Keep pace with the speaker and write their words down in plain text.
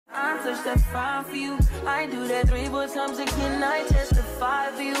touch that fine for you. I do that 3-4 times again, I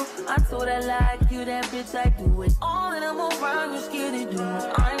testify for you. I told her like you, that bitch, I do it all and I'm around, you scared to do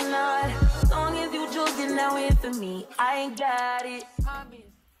it. I'm not, as long as you joking now in for me, I ain't got it.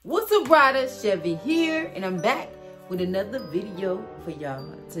 What's up, Ryder? Chevy here, and I'm back with another video for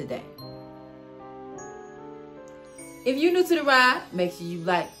y'all today. If you're new to the ride, make sure you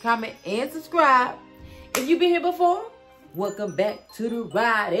like, comment, and subscribe. If you've been here before, welcome back to the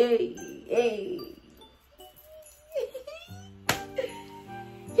ride. Hey, hey.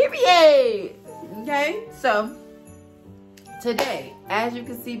 Period. Okay, so today, as you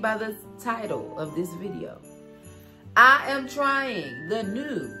can see by the title of this video, I am trying the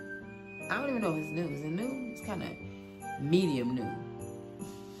new, I don't even know if it's new. Is it new? It's kind of medium new.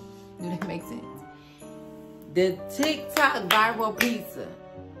 Do that make sense? The TikTok viral pizza.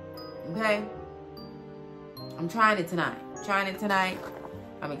 Okay? I'm trying it tonight.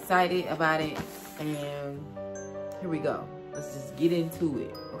 I'm excited about it. And here we go. Let's just get into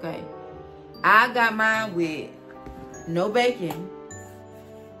it. Okay? I got mine with no bacon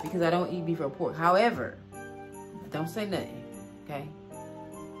because I don't eat beef or pork. However, don't say nothing, okay?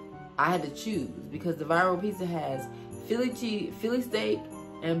 I had to choose because the viral pizza has Philly steak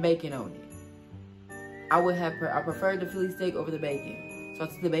and bacon on it. I preferred the Philly steak over the bacon. So I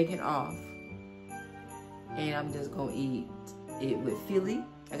took the bacon off. And I'm just gonna eat it with Philly.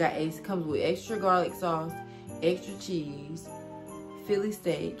 It comes with extra garlic sauce, extra cheese, Philly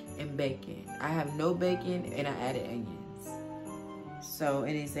steak, and bacon. I have no bacon and I added onions. So,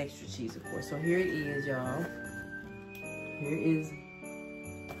 and it's extra cheese, of course. So here it is, y'all. Here is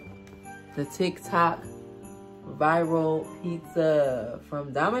the TikTok viral pizza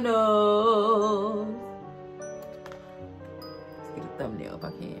from Domino's. Let's get a thumbnail if I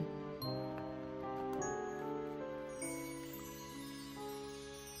can.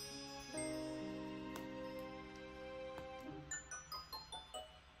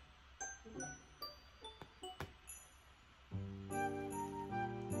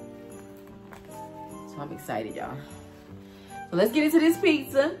 So I'm excited, y'all. So let's get into this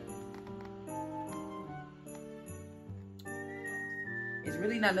pizza. It's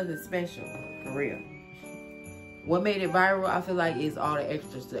really not nothing special, for real. What made it viral, I feel like, is all the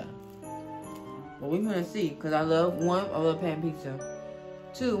extra stuff. But we're gonna see, because I love pan pizza.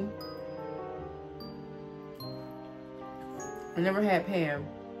 2, I never had pan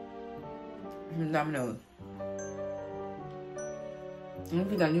from Domino's. I don't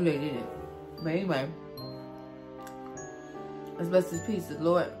think I knew they did it. But anyway, let's bless this pizza.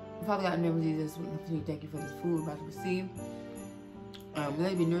 Lord, Father God, in the name of Jesus, we thank you for this food we're about to receive.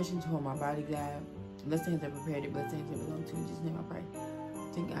 Let it be nourishing to my body, God. Bless the hands that prepared it. Bless the hands that belong to you. In Jesus' name I pray.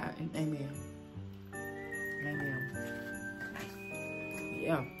 Thank God and amen. Amen.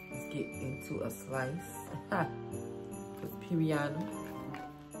 Yeah, let's get into a slice. It's Piriano.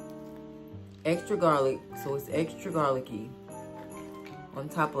 Extra garlic, so it's extra garlicky. On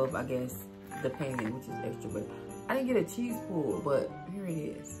top of, I guess, the pan, which is extra, but I didn't get a cheese pull, but here it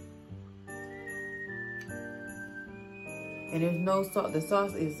is. And there's no sauce. The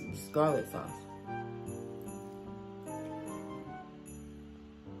sauce is just garlic sauce.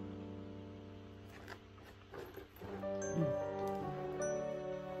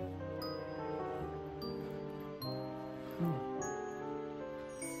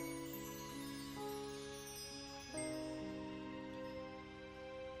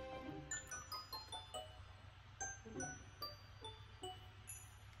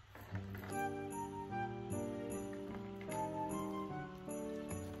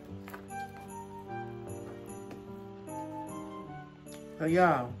 So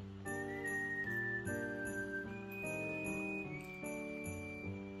y'all,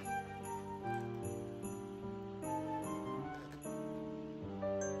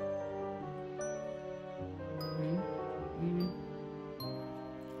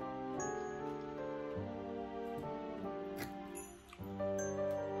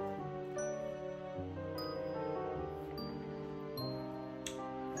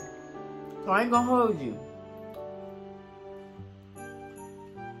 so I ain't gonna hold you.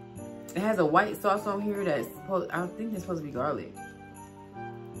 It has a white sauce on here that's supposed, I think it's supposed to be garlic.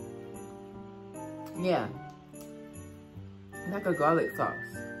 Yeah. Like a garlic sauce.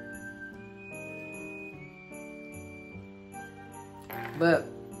 But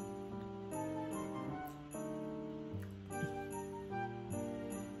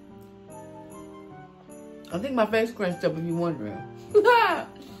I think my face crunched up if you're wondering.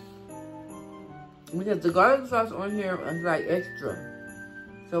 Because the garlic sauce on here is like extra.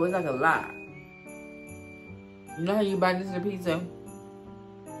 So it's like a lot. You know how you buy this in a pizza?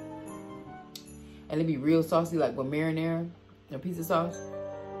 and it be real saucy, like with marinara and pizza sauce.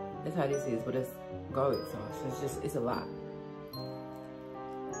 That's how this is, but it's garlic sauce. It's a lot.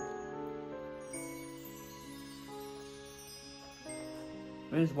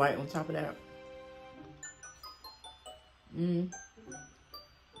 And it's white on top of that.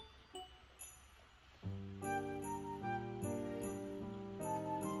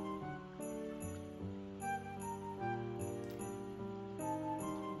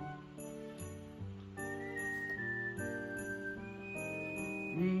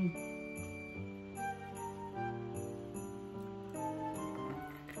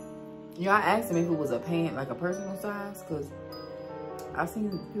 Y'all asked me if it was a pan, like a personal size, because I've seen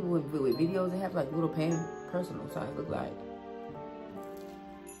people with videos that have like little pan personal size look like.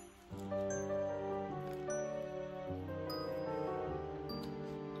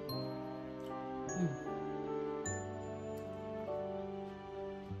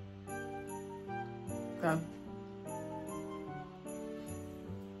 Okay.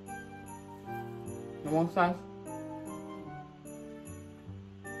 You want size?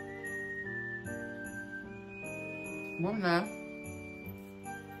 One now.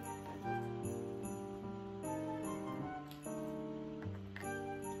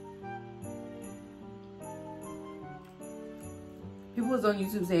 People was on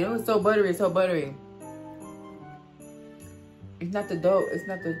YouTube saying it was so buttery, it's so buttery. It's not the dough, it's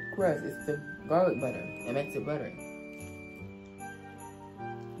not the crust, it's the garlic butter that makes it buttery.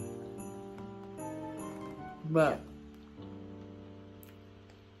 But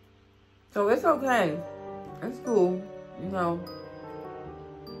so it's okay. It's cool, you know.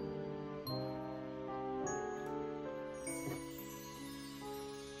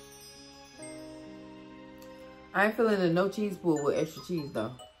 I ain't feeling the no cheese pool with extra cheese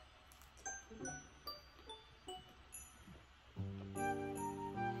though.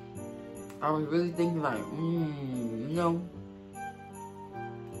 I was really thinking like, you know.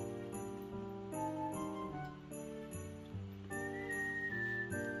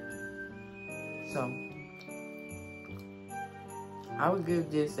 So I would give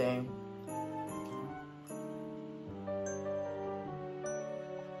this a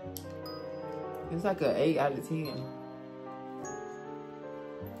it's like an 8 out of 10.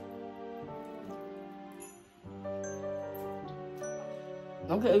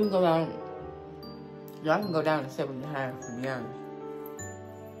 Okay, even go down. Y'all can go down to 7.5 to be honest.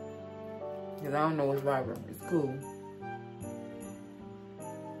 Cause I don't know what's vibrant. It's cool.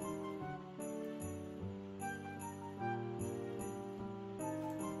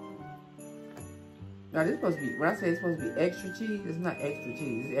 Now this supposed to be, when I say it's supposed to be extra cheese, it's not extra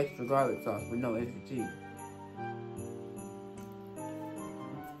cheese. It's extra garlic sauce with no extra cheese.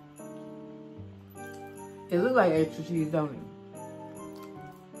 It looks like extra cheese, don't it?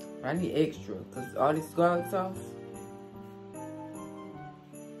 I need extra, because all this garlic sauce.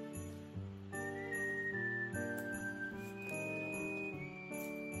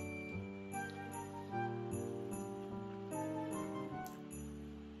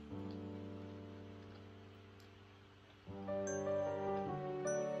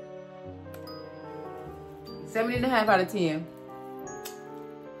 Seven and a half out of 10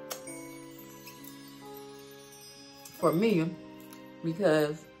 for me,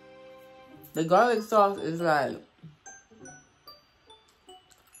 because the garlic sauce is like,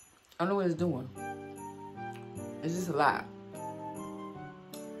 I don't know what it's doing. It's just a lot.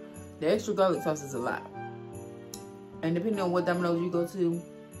 The extra garlic sauce is a lot. And depending on what Domino's you go to,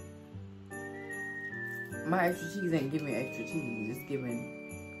 my extra cheese ain't giving extra cheese. It's just giving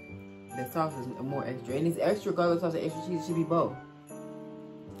the sauce is more extra. And it's extra garlic sauce and extra cheese. It should be both.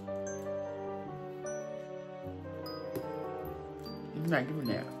 It's not giving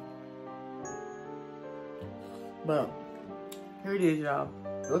that. But here it is, y'all.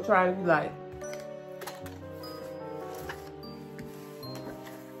 Go try it if you like.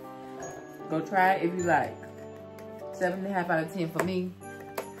 Go try it if you like. 7.5 out of 10 for me.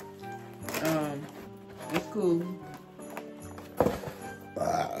 It's cool.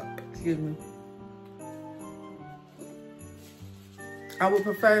 Excuse me. I would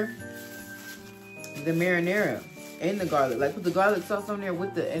prefer the marinara and the garlic. Like put the garlic sauce on there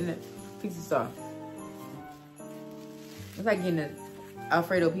with the pizza sauce. It's like getting the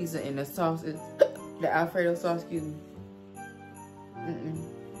Alfredo pizza and the sauce is the Alfredo sauce. Excuse me.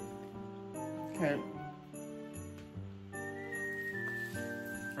 Okay.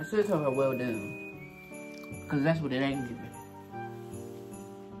 I should tell her well done, cause that's what it ain't giving.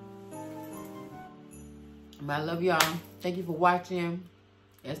 But I love y'all. Thank you for watching.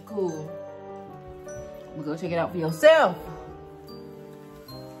 It's cool. We'll go check it out for yourself.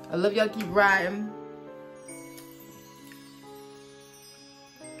 I love y'all. Keep riding.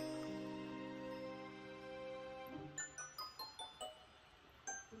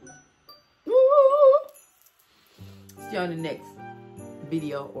 see you on the next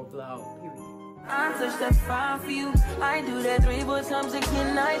video or vlog. Period. I touch that fire for you. I do that 3 more times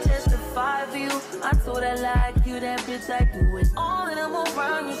again. I testify for you. I told I like you, that bitch. I do it all and I'm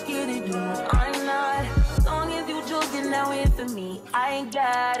around. You scared to do it. I'm not. Long as you joking now in for me, I ain't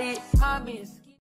got it. Comments.